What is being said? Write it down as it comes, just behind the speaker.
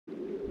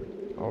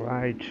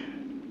Alright.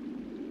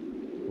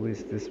 Who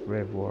is this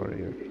brave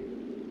warrior?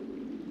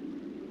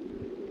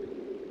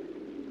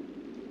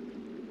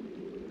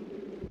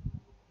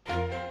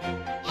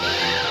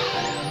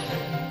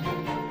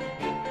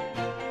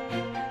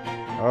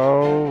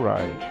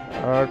 Alright.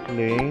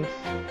 Earthlings.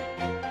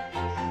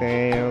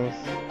 Sails.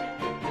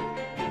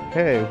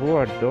 Hey, who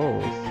are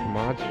those?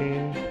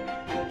 Marching.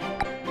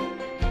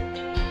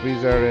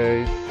 Freezer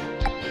Race.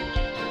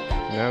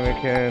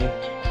 Namekian.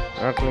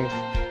 Earthlings.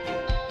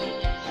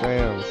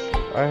 Sails.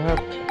 I have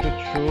to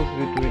choose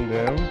between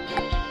them.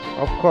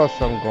 Of course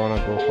I'm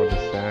gonna go for the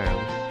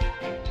Sails.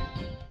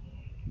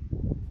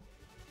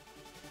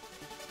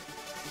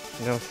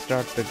 Now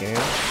start the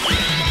game.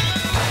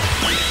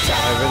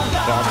 I will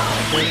start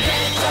it.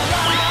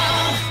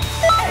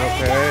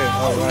 Okay,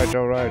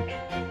 alright.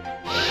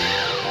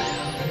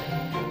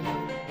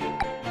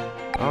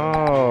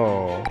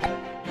 Oh,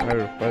 I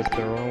pressed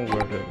the wrong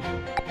button.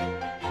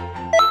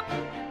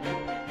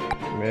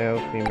 Male,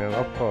 female,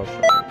 of course.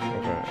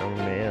 Okay, I'm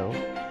male.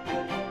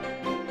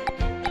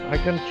 I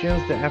can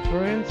change the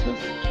appearances?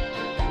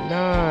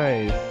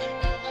 Nice.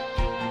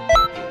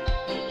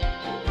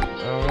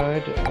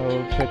 Alright,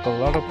 I'll take a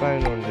lot of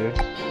time on this.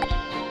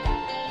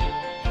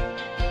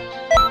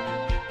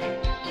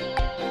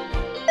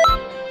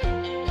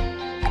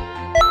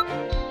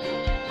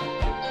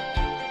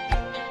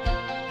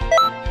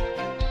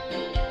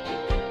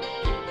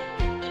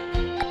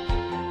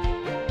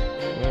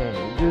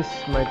 This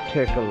might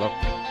take a lot.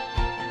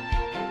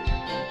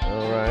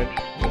 Alright,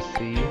 let's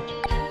see.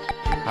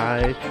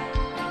 Height.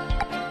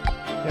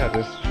 Yeah,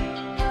 this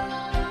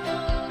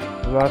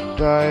blood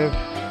type.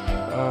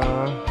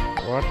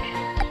 What?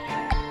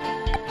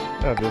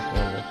 Yeah, this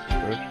one is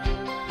good.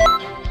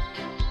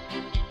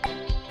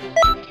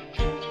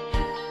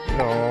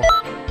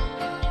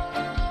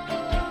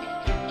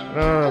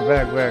 No,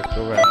 back,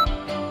 go back.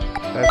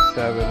 F7,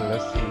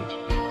 let's see.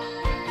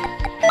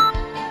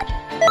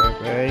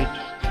 F8.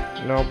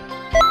 Nope,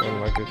 don't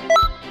like it.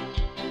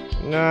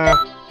 Nah.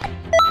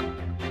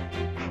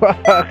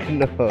 Fuck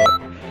no.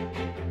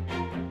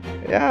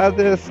 Yeah,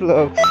 this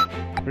looks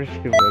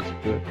pretty much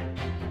good.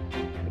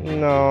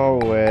 No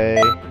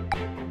way.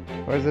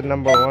 Where's the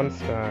 #1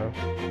 style?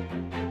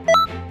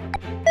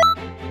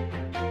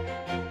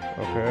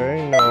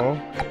 Okay, no.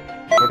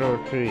 What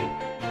about 3?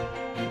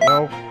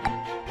 Nope.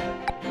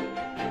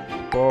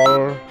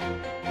 4.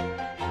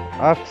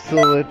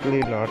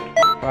 Absolutely not.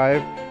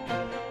 5.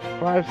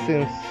 5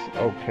 seems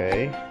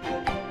okay.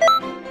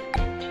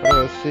 What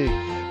about 6?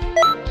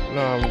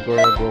 No, I'm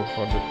gonna go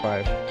for the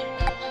 5.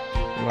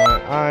 My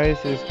eyes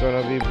is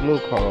gonna be blue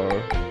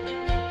color.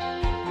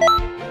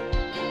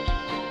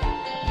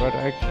 But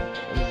I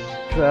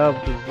have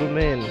to zoom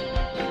in.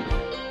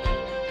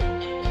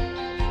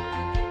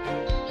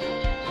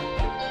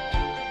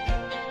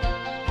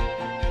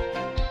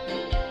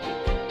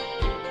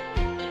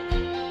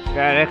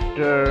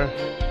 Character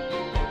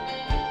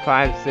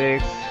 5,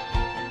 6.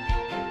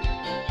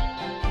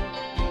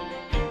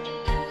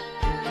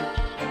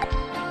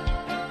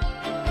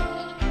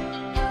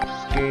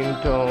 Skin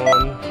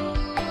tone.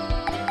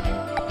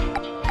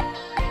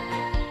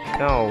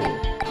 No.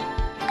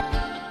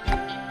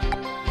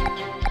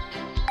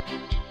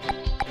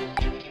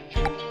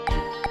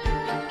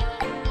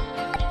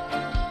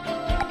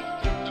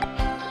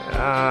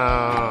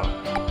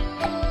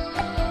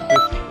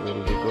 This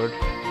will be good.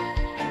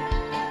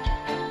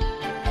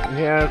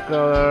 Hair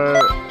color,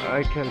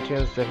 I can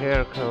change the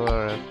hair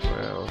color as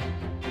well.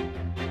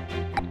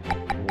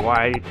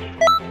 White.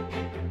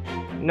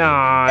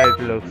 No, it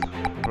looks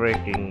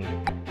freaking.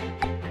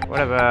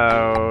 What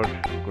about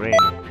green?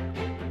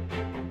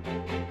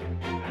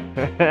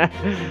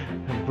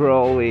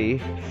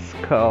 Broly's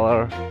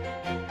color.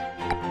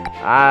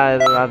 I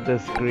love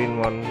this green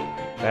one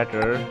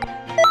better.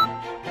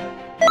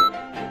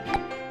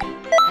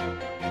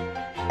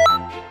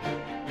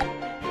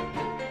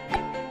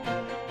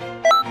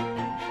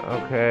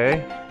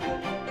 Okay.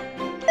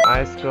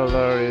 Eyes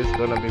color is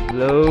gonna be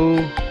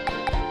blue.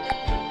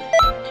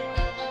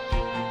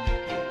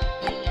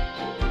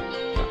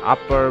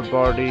 Upper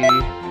body.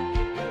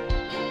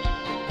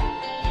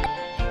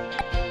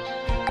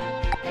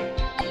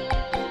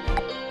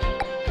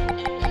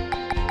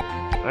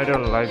 I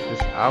don't like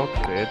this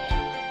outfit.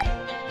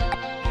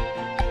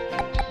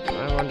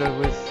 I wonder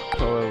which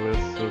color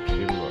will suit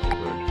him more good.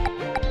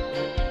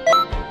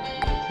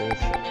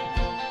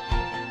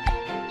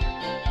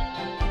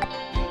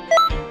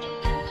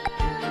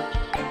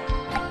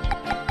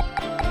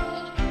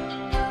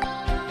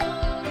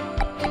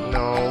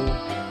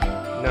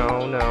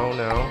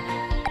 No.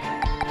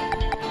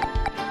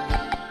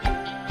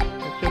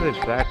 Actually,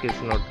 black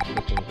is not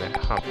looking that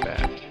half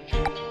bad.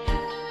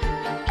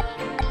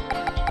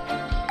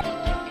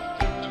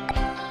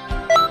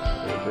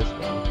 This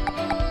one.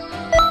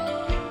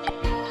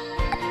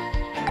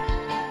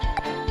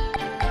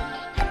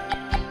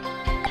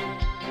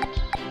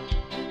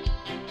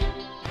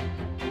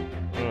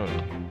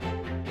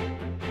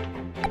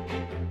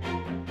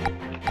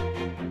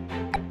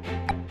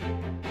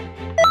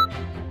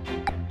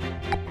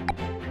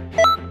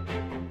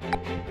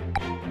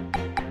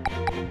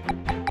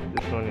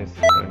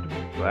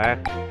 black.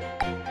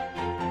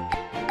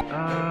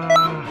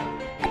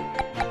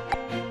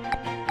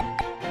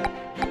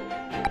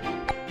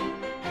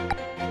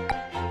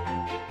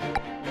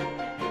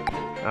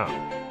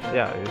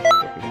 Yeah, it's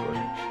looking good.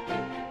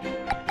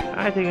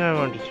 I think I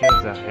want to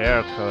change the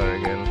hair color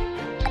again.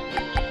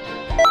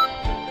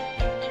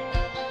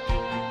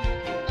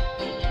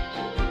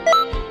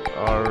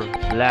 Or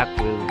black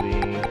will be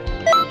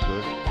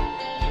good.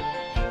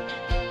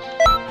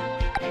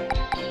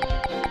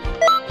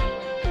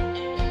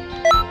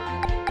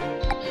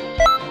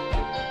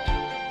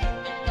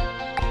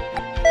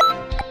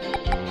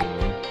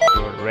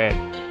 Or red.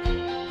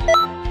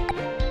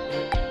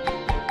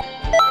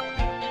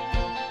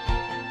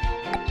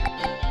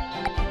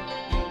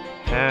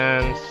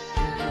 Hands.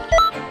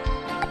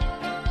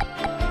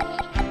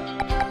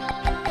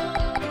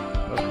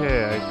 Okay,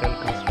 I can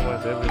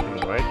customize everything,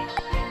 right?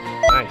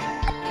 Nice.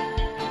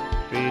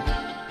 Feet.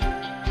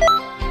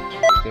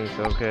 Seems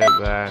okay.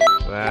 Black.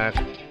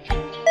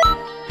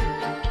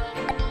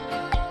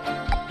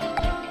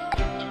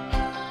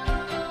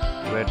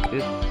 Where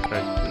this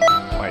right is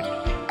white.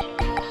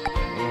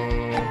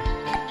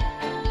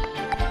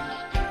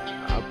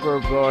 Upper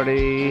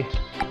body.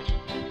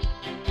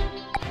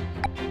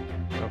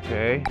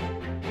 Okay.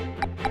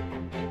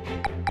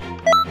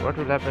 What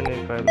will happen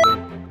if I look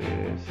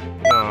this?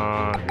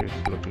 No, he's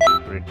looking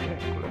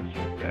ridiculous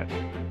with that.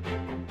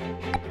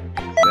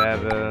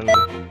 7.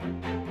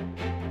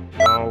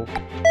 No.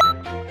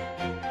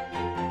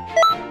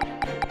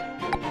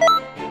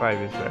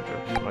 5 is better,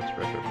 much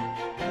better.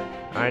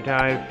 Eye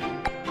type.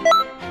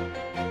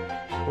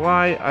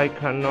 Why I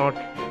cannot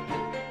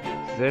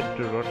Z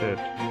to rotate?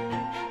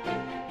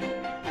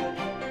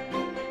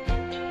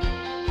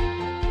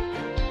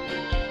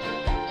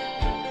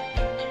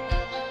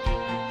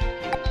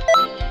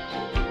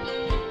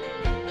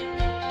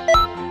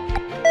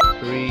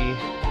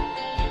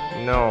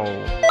 No.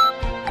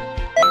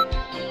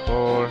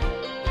 4.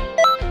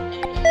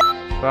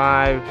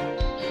 5.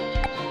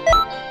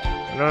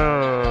 No.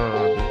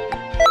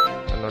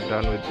 I'm not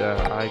done with the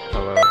eye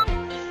color.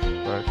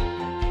 But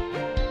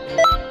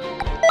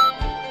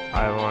I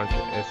want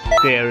a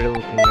scary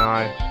looking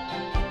eye.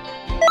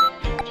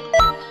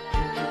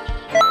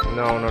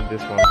 No, not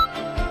this one.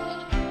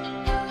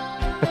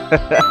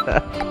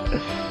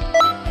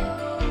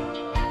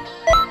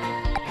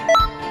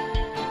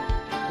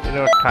 You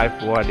know, type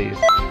 1 is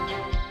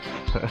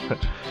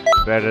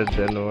better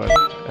than what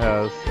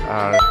else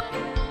are.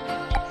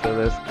 So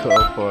let's go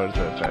for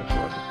the type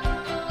 1.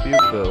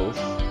 Pupils,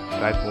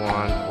 type 1.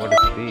 What is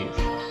this?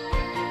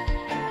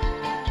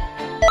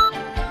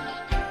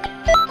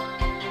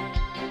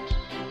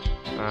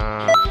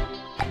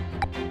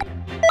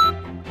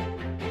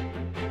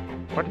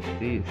 What is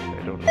this? I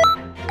don't know.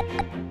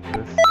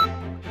 This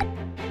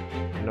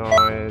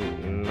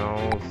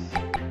nose.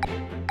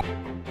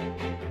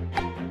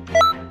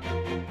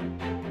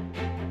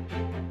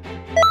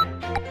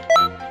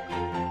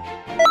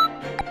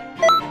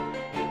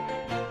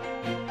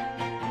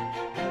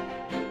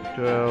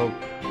 12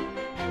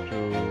 to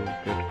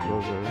get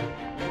closer.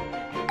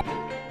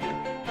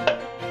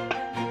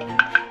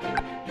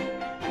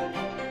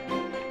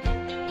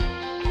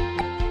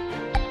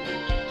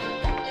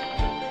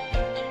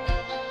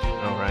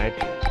 All right.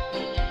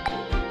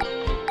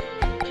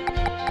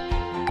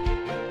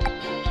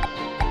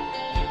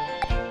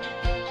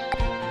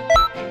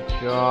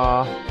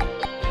 Jaw.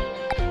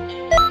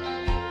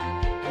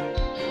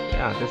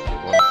 Yeah, this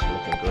one's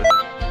looking good.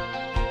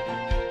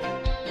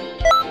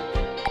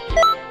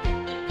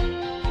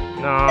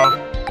 No.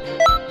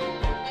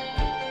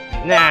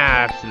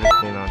 Nah,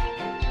 absolutely not.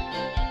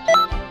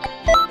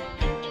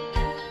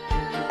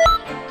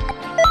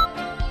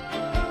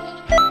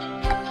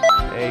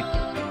 Eight.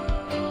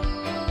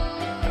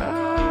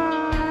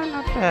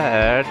 Not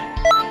bad.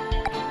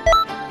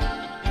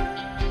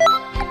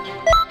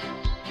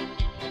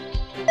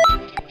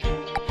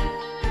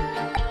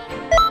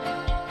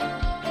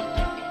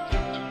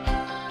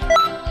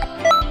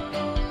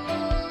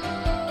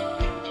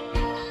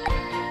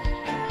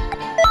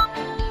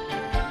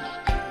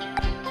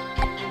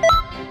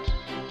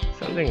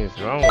 Something is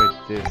wrong with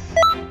this.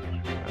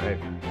 Right.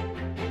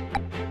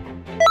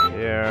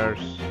 Ears.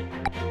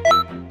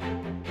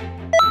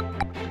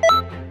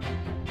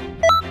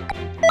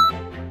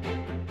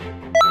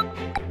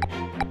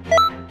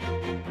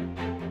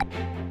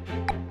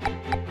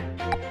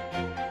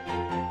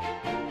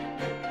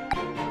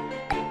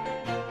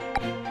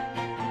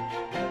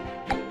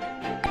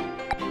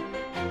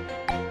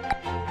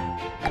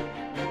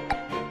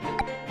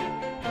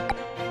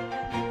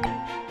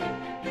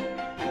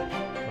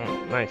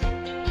 Nice.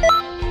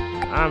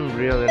 I'm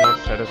really not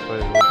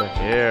satisfied with the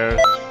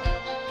hairs.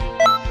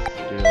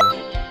 Still.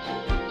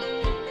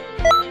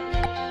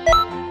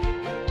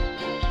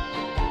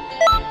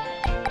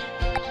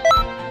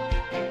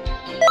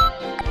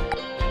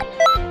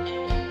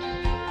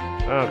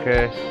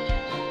 Okay.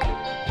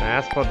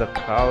 As for the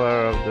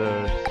color of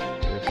this.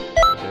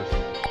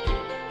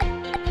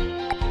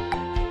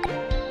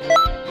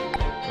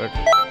 But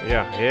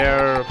Yeah,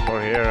 here,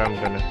 for here I'm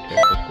gonna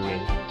take the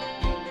green.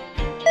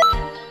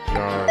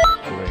 Dark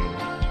green.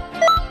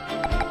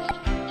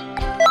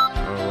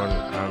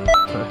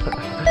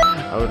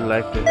 I would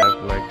like to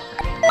have like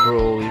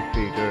Broly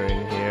figure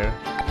in here.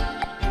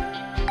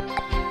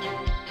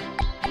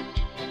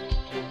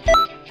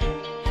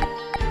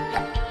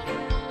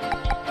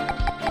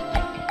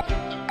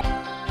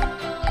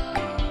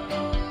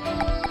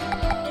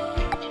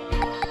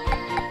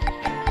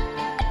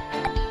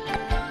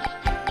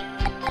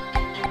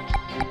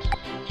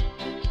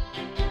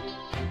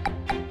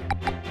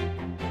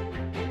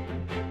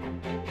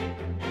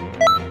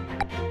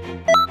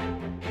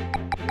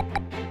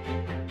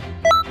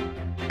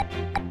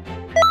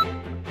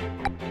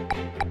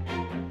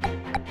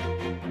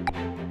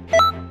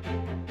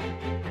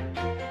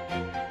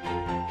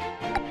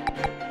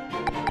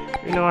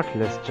 You know what,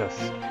 let's just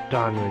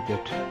done with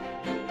it.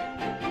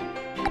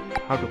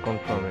 How to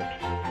confirm it?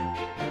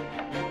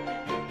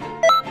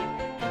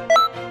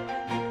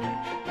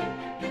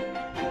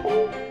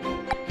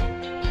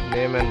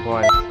 Name and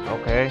voice,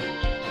 okay.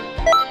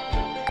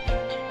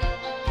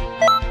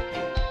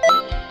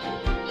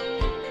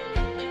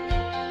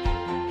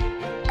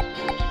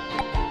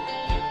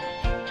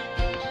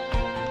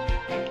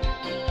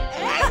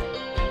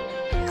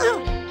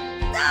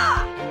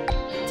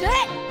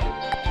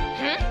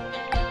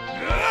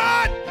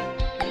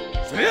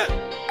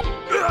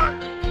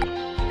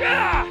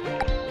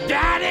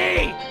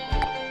 Daddy!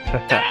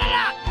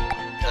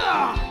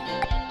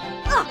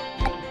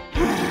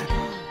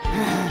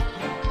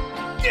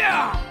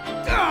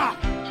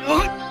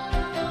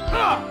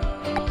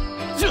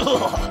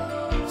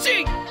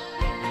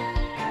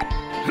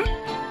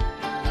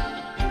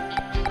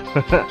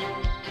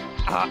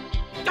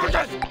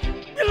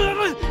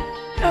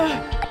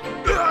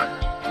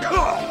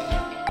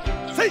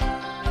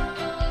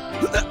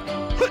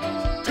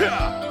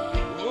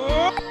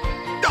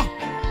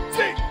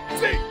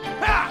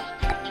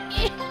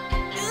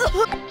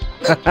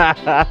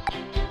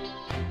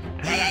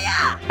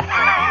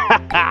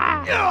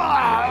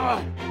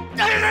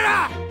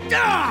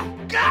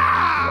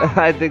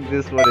 I think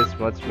this one is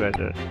much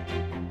better.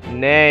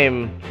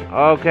 Name.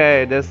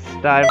 Okay, this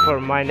time for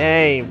my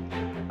name.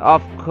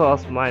 Of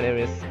course, my name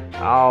is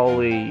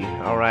Ali.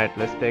 Alright,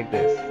 let's take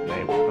this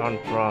name.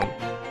 Confirm.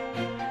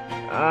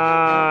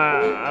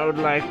 I would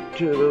like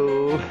to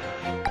do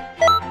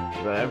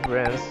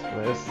reference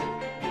list.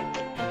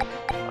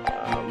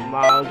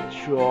 My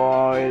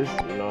choice.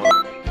 No.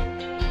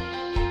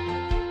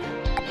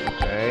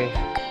 Okay.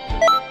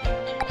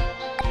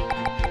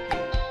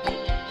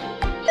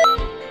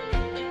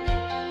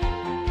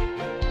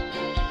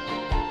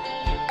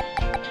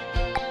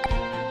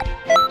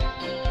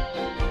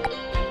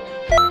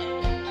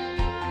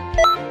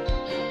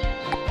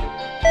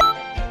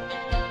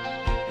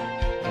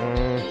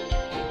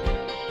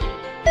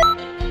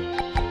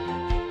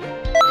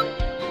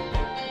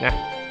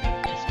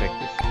 Let's take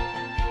this.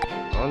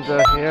 On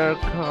the hair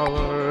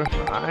color,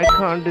 I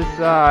can't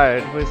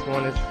decide which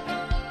one is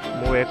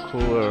way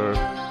cooler.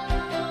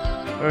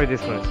 Maybe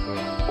this one is cool.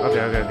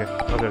 Okay,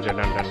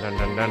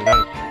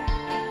 done.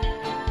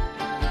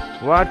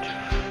 What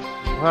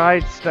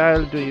white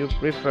style do you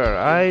prefer?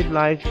 I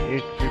like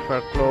it,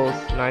 prefer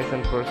close, nice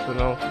and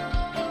personal.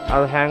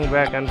 I'll hang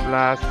back and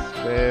blast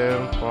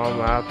them from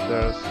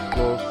after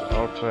close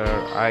or fair.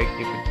 I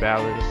keep it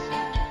balanced.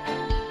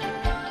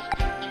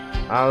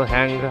 I'll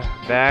hang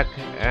back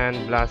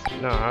and blast.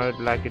 No, I would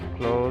like it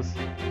close,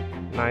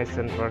 nice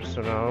and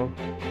personal.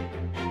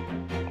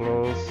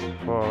 Close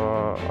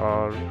for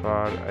or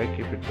far. I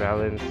keep it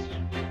balanced.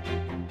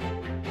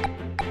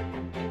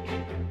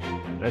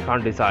 I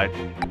can't decide.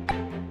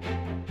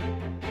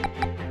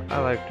 I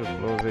like to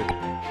close it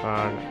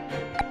far.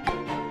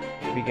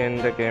 Begin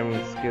the game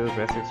with skills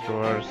basics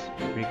towards.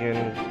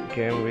 Begin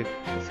game with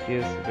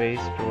skills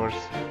base towards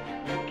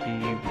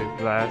key with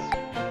blast.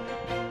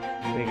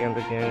 Begin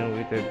the game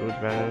with a good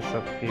balance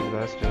of key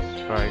blast and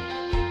strike.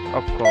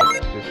 Of course,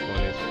 this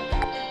one is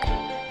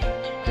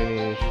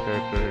finish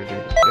character ready.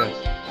 Yes.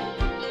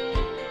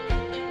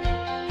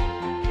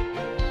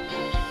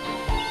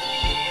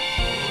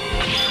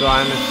 So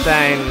I'm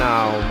insane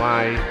now.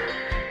 My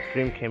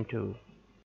dream came true.